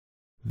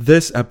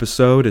This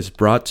episode is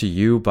brought to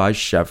you by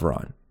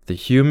Chevron, the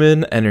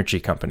human energy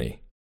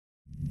company.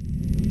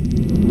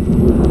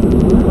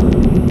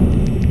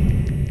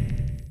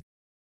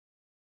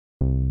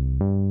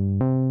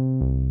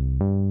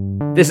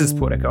 This is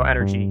Politico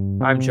Energy.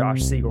 I'm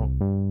Josh Siegel.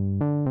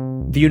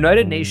 The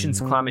United Nations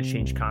Climate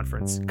Change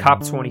Conference,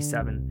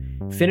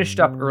 COP27,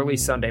 finished up early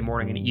Sunday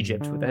morning in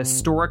Egypt with a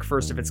historic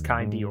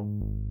first-of-its-kind deal.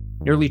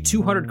 Nearly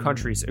 200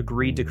 countries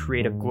agreed to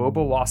create a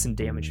global loss and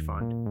damage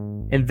fund.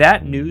 And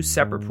that new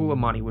separate pool of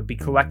money would be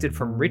collected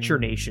from richer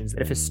nations that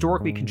have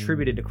historically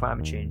contributed to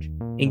climate change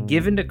and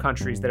given to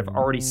countries that have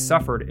already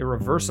suffered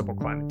irreversible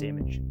climate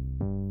damage.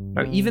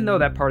 Now, even though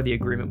that part of the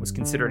agreement was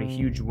considered a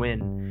huge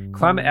win,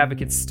 climate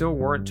advocates still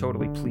weren't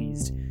totally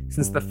pleased,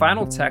 since the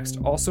final text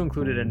also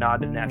included a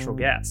nod to natural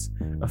gas,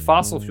 a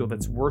fossil fuel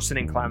that's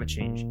worsening climate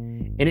change,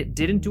 and it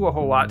didn't do a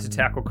whole lot to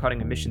tackle cutting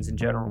emissions in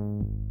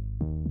general.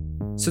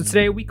 So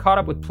today we caught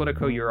up with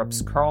Politico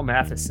Europe's Carl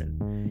Matheson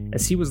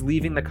as he was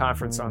leaving the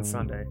conference on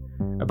Sunday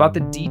about the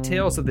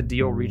details of the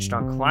deal reached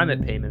on climate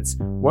payments,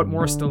 what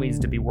more still needs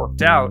to be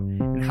worked out,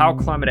 and how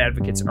climate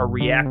advocates are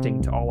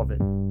reacting to all of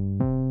it.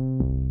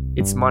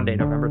 It's Monday,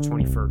 November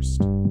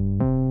 21st.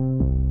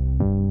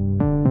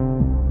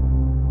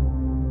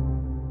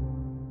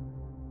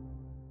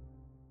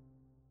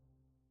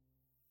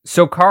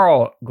 So,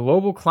 Carl,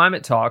 global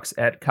climate talks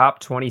at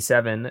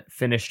COP27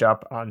 finished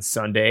up on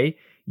Sunday.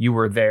 You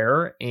were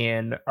there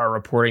and are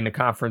reporting the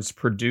conference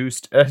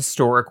produced a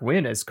historic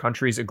win as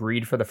countries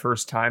agreed for the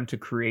first time to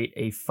create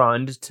a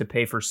fund to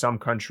pay for some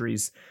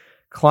countries'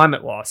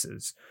 climate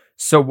losses.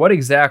 So what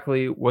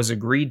exactly was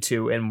agreed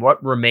to and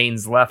what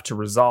remains left to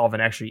resolve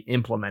in actually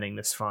implementing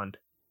this fund?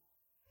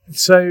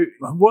 So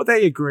what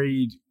they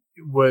agreed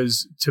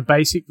was to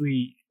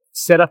basically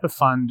set up a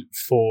fund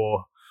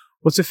for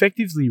what's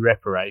effectively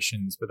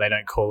reparations, but they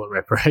don't call it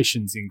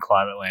reparations in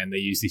climate land. They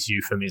use this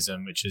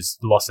euphemism, which is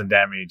loss and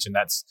damage, and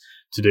that's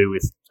to do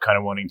with kind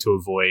of wanting to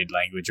avoid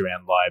language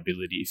around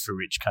liability for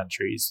rich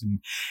countries. And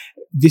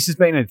this has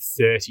been a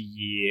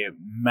 30-year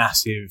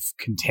massive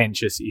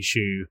contentious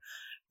issue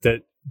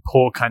that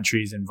poor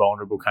countries and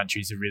vulnerable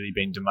countries have really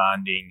been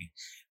demanding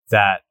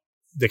that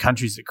the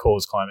countries that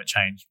cause climate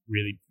change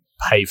really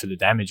pay for the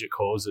damage it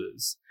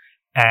causes.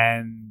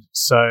 And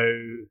so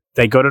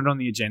they got it on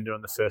the agenda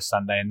on the first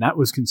Sunday, and that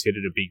was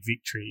considered a big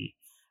victory.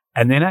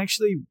 And then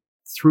actually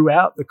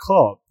throughout the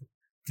COP,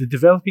 the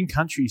developing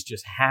countries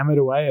just hammered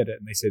away at it.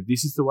 And they said,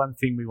 this is the one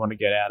thing we want to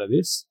get out of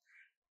this.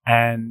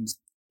 And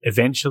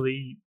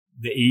eventually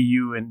the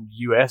EU and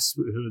US,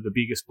 who are the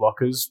biggest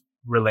blockers,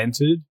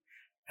 relented.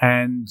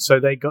 And so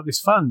they got this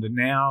fund, and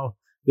now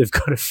they've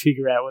got to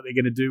figure out what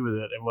they're going to do with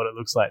it and what it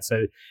looks like.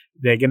 So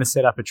they're going to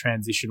set up a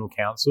transitional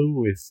council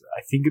with,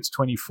 I think it's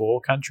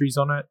 24 countries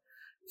on it,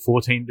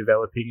 14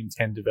 developing and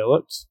 10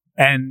 developed.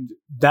 And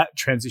that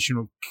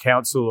transitional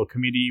council or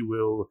committee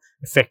will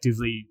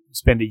effectively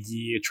spend a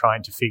year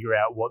trying to figure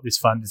out what this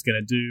fund is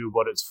going to do,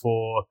 what it's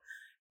for,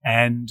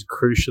 and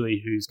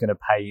crucially, who's going to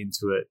pay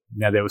into it.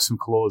 Now, there were some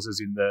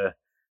clauses in the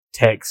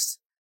text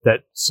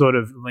that sort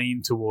of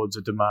lean towards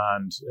a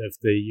demand of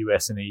the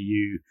US and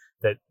EU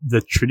that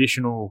the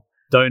traditional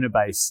donor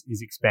base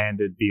is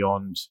expanded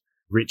beyond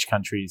rich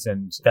countries,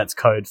 and that's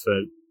code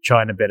for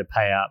China better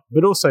pay up,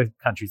 but also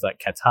countries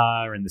like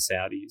Qatar and the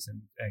Saudis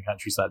and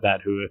countries like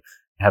that who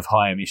have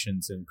high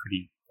emissions and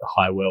pretty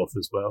high wealth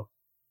as well.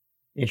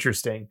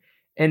 Interesting.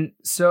 And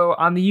so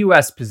on the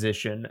US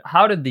position,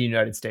 how did the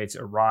United States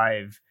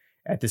arrive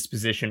at this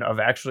position of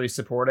actually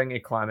supporting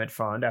a climate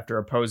fund after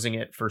opposing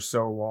it for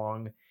so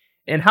long?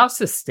 And how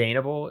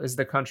sustainable is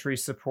the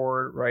country's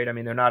support, right? I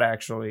mean, they're not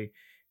actually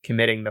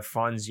committing the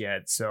funds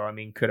yet. So, I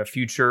mean, could a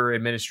future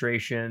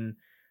administration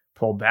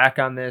pull back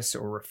on this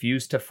or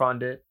refuse to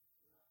fund it?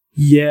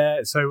 Yeah,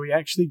 so we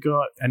actually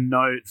got a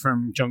note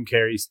from John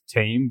Kerry's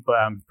team,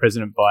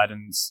 President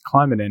Biden's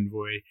climate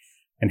envoy,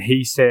 and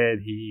he said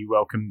he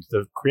welcomed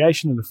the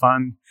creation of the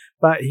fund,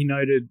 but he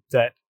noted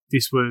that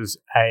this was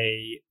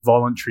a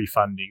voluntary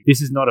funding. This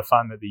is not a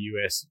fund that the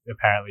US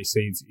apparently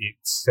sees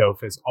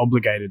itself as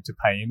obligated to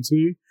pay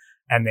into.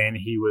 And then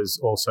he was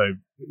also,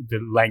 the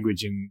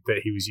language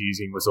that he was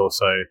using was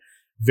also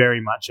very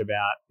much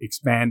about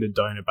expanded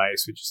donor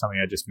base, which is something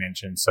I just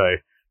mentioned. So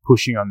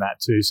pushing on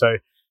that too. So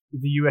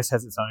the US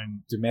has its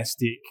own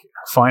domestic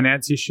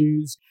finance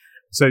issues.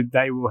 So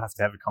they will have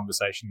to have a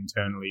conversation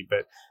internally,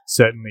 but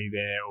certainly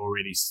they're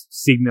already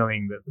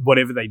signaling that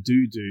whatever they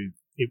do,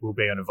 it will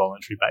be on a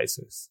voluntary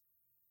basis.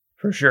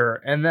 For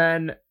sure. And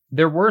then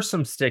there were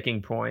some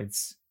sticking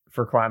points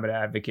for climate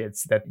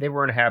advocates that they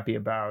weren't happy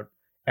about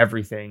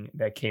everything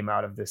that came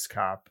out of this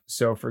COP.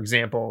 So, for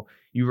example,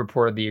 you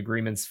reported the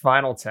agreement's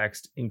final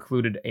text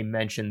included a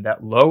mention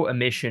that low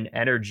emission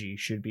energy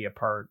should be a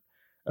part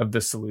of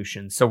the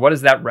solution. So what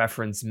does that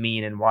reference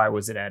mean and why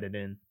was it added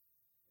in?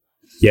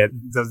 Yeah,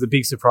 the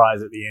big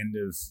surprise at the end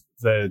of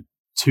the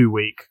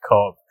 2-week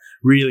COP,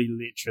 really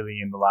literally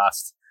in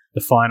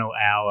the final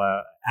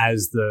hour,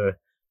 as the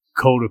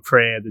call to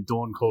prayer, the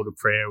dawn call to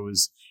prayer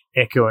was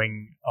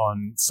echoing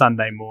on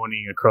Sunday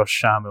morning across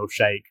Sharm el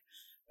Sheikh,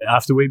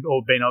 After we'd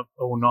all been up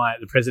all night,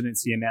 the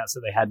presidency announced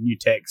that they had new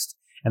text,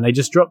 and they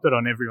just dropped it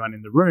on everyone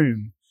in the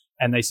room.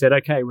 And they said,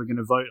 okay, we're going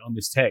to vote on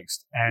this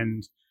text.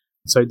 And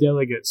so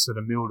delegates sort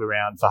of milled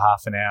around for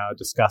half an hour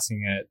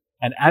discussing it.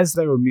 And as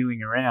they were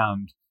milling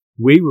around,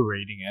 we were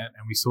reading it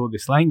and we saw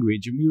this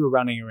language and we were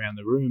running around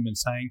the room and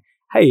saying,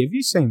 hey, have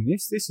you seen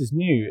this? This is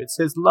new. It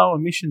says low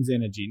emissions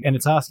energy and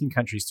it's asking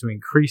countries to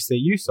increase their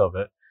use of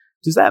it.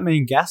 Does that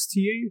mean gas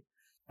to you?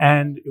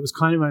 And it was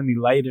kind of only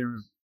later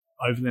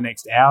over the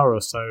next hour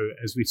or so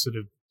as we sort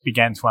of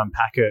began to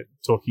unpack it,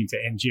 talking to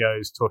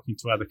NGOs, talking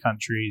to other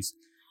countries,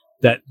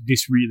 that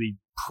this really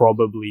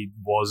probably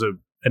was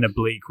an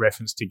oblique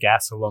reference to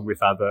gas along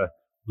with other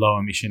low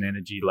emission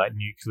energy like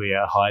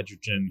nuclear,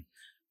 hydrogen,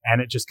 and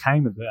it just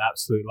came at the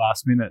absolute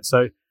last minute.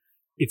 So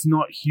it's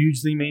not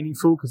hugely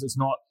meaningful because it's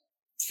not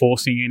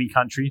forcing any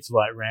country to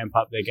like ramp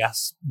up their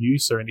gas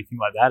use or anything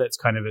like that. It's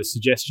kind of a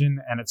suggestion,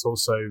 and it's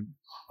also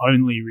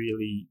only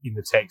really in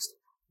the text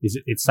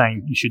it's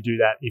saying you should do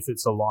that if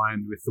it's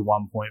aligned with the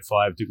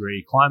 1.5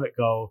 degree climate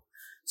goal.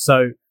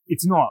 So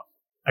it's not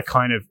a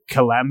kind of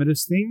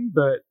calamitous thing,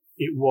 but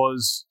it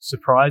was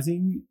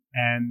surprising,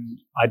 and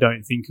I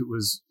don't think it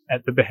was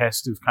at the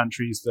behest of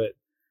countries that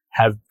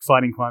have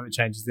fighting climate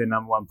change as their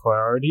number one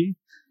priority.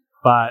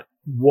 But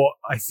what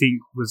I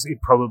think was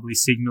it probably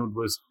signaled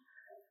was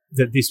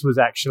that this was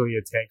actually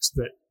a text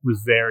that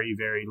was very,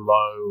 very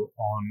low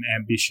on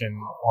ambition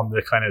on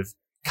the kind of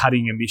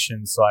cutting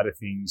emissions side of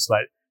things.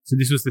 So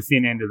this was the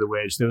thin end of the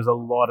wedge. There was a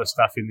lot of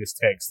stuff in this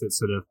text that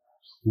sort of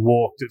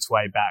walked its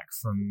way back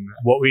from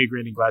what we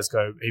agreed in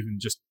Glasgow even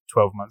just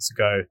 12 months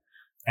ago.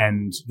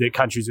 And the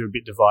countries were a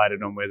bit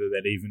divided on whether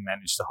they'd even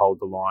managed to hold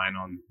the line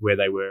on where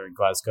they were in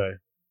Glasgow.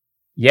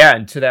 Yeah,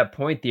 and to that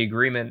point, the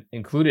agreement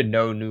included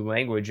no new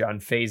language on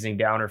phasing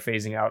down or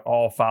phasing out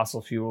all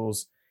fossil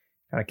fuels,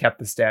 kind of kept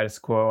the status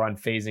quo on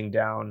phasing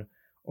down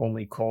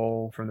only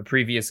coal from the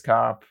previous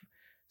COP.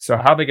 So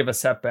how big of a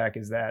setback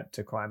is that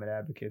to climate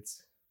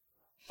advocates?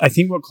 I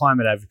think what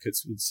climate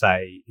advocates would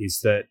say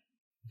is that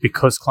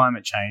because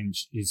climate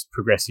change is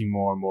progressing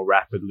more and more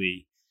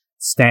rapidly,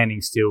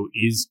 standing still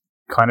is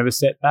kind of a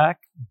setback,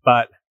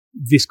 but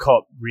this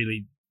COP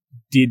really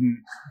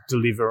didn't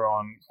deliver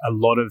on a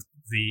lot of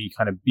the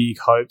kind of big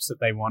hopes that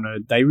they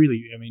wanted. They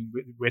really, I mean,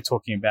 we're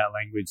talking about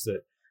language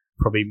that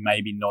probably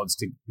maybe nods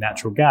to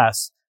natural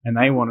gas, and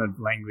they wanted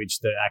language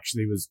that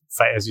actually was,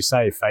 as you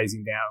say,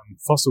 phasing down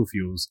fossil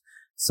fuels.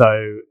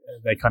 So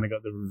they kind of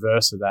got the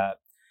reverse of that.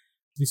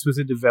 This was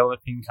a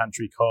developing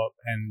country COP,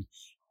 and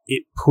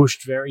it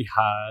pushed very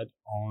hard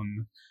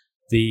on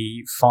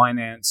the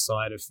finance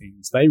side of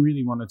things. They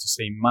really wanted to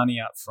see money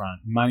up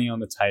front, money on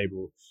the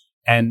table.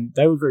 And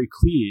they were very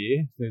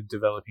clear, the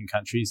developing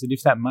countries, that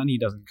if that money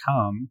doesn't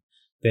come,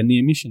 then the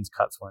emissions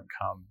cuts won't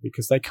come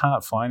because they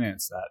can't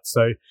finance that.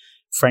 So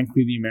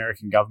frankly, the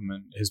American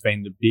government has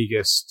been the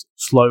biggest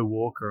slow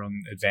walker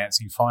on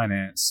advancing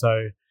finance.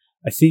 So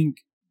I think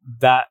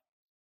that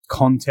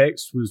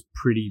context was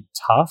pretty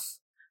tough.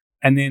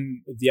 And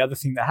then the other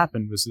thing that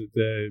happened was that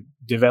the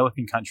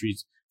developing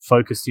countries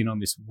focused in on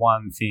this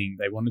one thing.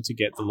 They wanted to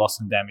get the loss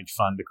and damage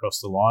fund across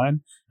the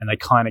line, and they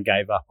kind of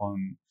gave up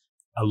on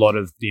a lot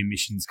of the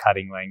emissions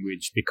cutting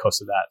language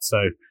because of that.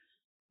 So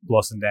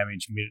loss and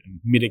damage,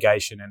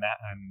 mitigation and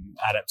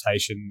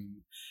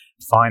adaptation,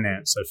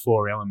 finance, so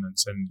 4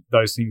 elements, and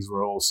those things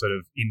were all sort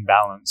of in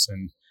balance.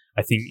 And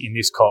I think in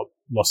this COP,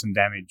 loss and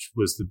damage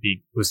was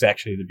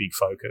actually the big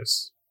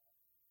focus.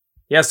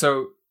 Yeah,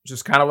 so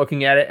just kind of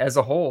looking at it as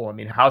a whole, I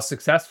mean, how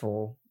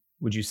successful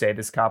would you say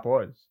this COP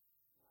was?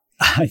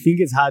 I think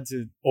it's hard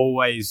to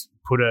always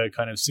put a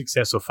kind of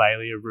success or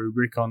failure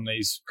rubric on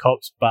these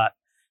COPs, but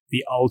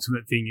the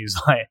ultimate thing is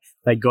like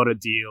they got a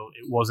deal.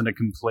 It wasn't a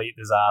complete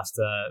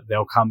disaster.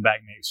 They'll come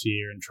back next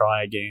year and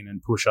try again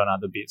and push on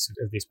other bits of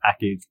this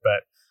package.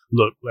 But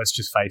look, let's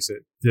just face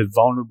it. The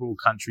vulnerable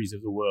countries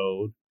of the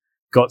world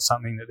got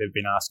something that they've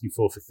been asking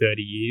for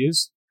 30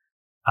 years.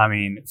 I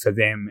mean, for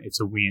them, it's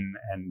a win,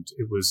 and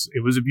it was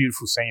a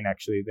beautiful scene,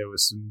 actually. There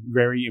was some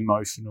very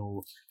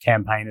emotional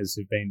campaigners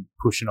who've been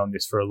pushing on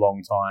this for a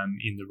long time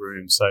in the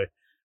room. So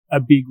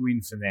a big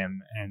win for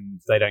them,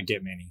 and they don't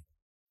get many.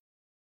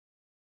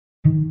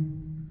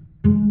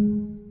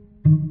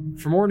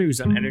 For more news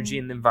on energy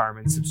and the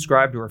environment,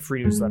 subscribe to our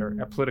free newsletter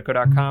at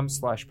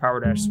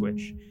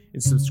politico.com/power-switch,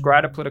 and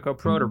subscribe to Politico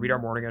Pro to read our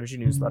morning energy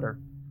newsletter.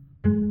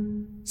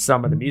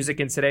 Some of the music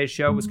in today's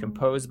show was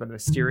composed by the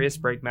mysterious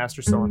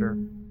Breakmaster Cylinder.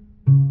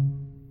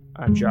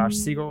 I'm Josh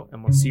Siegel,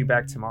 and we'll see you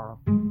back tomorrow.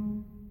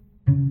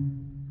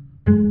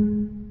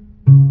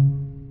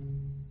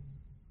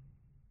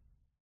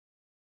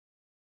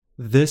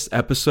 This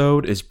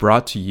episode is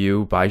brought to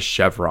you by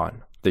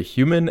Chevron, the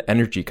human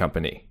energy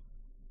company.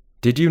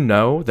 Did you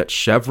know that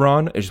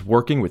Chevron is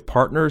working with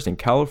partners in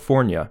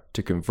California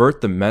to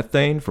convert the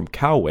methane from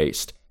cow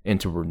waste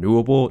into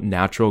renewable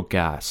natural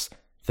gas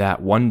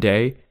that one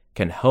day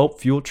can help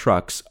fuel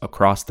trucks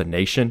across the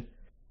nation?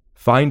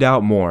 Find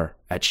out more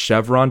at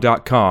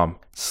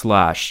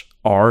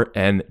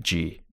chevron.com/RNG.